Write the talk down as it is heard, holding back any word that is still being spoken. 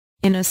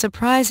In a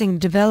surprising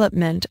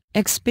development,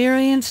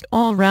 experienced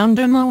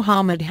all-rounder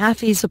Mohammad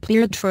Hafeez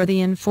appeared for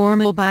the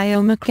informal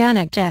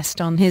biomechanic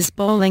test on his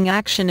bowling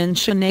action in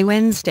Chennai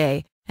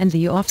Wednesday, and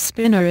the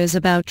off-spinner is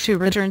about to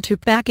return to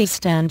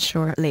Pakistan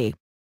shortly.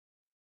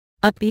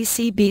 A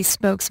PCB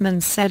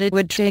spokesman said it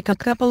would take a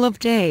couple of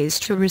days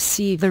to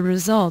receive the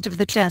result of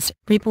the test.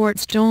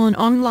 Reports on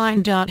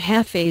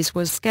online.Hafeez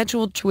was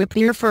scheduled to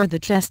appear for the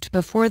test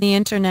before the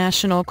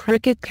International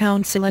Cricket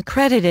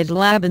Council-accredited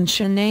lab in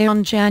Chennai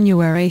on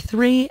January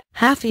 3.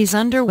 Hafeez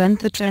underwent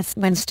the test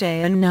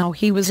Wednesday and now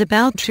he was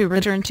about to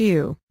return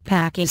to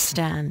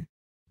Pakistan.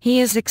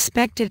 He is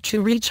expected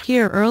to reach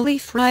here early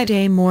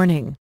Friday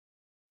morning.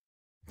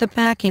 The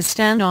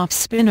Pakistan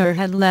off-spinner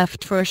had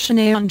left for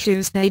Chennai on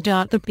Tuesday.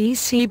 The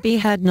PCB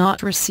had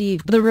not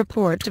received the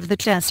report of the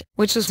test,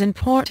 which is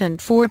important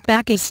for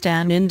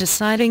Pakistan in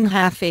deciding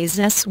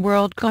Hafeez's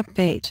World Cup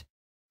fate.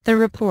 The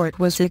report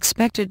was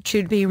expected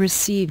to be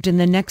received in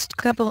the next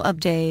couple of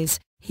days,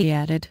 he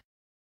added.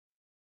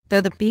 Though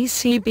the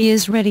PCB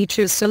is ready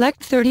to select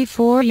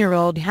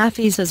 34-year-old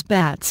Hafeez as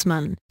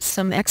batsman,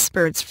 some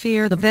experts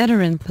fear the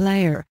veteran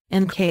player,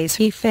 in case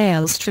he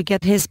fails to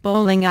get his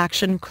bowling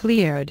action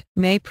cleared,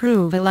 may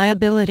prove a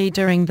liability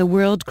during the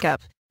World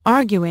Cup,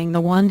 arguing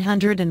the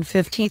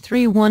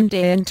 153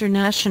 one-day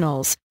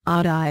internationals,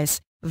 ODIs,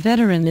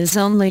 veteran is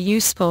only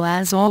useful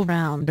as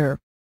all-rounder.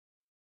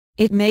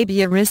 It may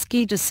be a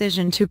risky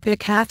decision to pick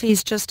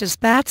Hafeez just as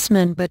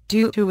batsman, but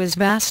due to his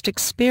vast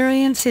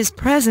experience, his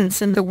presence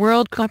in the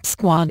World Cup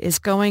squad is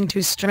going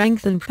to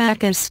strengthen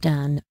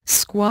Pakistan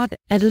squad,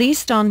 at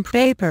least on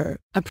paper,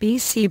 a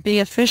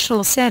PCB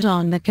official said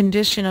on the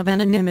condition of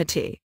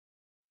anonymity.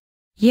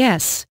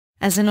 Yes,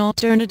 as an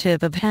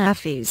alternative of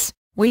Hafeez,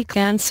 we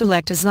can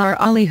select Azhar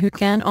Ali, who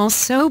can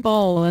also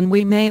bowl, and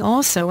we may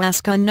also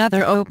ask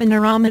another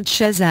opener Ahmed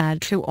Shehzad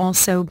to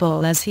also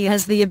bowl, as he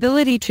has the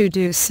ability to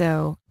do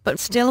so. But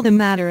still the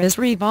matter is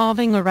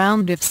revolving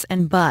around ifs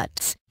and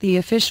buts, the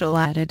official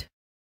added.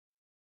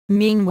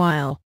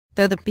 Meanwhile,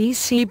 though the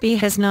PCB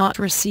has not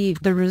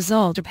received the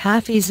result of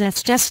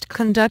Hafeez's test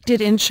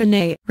conducted in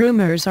Chennai,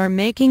 rumors are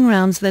making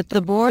rounds that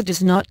the board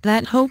is not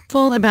that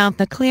hopeful about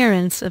the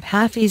clearance of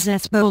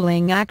Hafeez's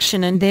bowling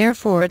action, and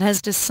therefore it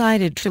has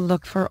decided to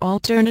look for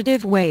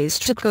alternative ways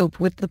to cope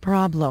with the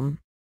problem.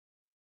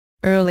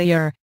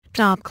 Earlier,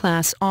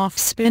 top-class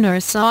off-spinner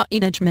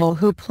Saeed Ajmal,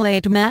 who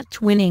played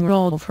match-winning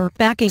role for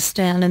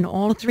Pakistan in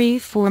all three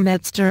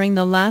formats during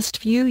the last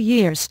few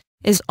years,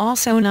 is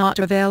also not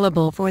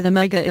available for the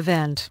mega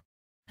event.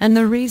 And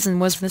the reason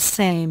was the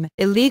same: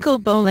 illegal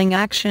bowling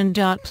action.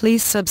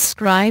 Please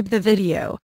subscribe the video.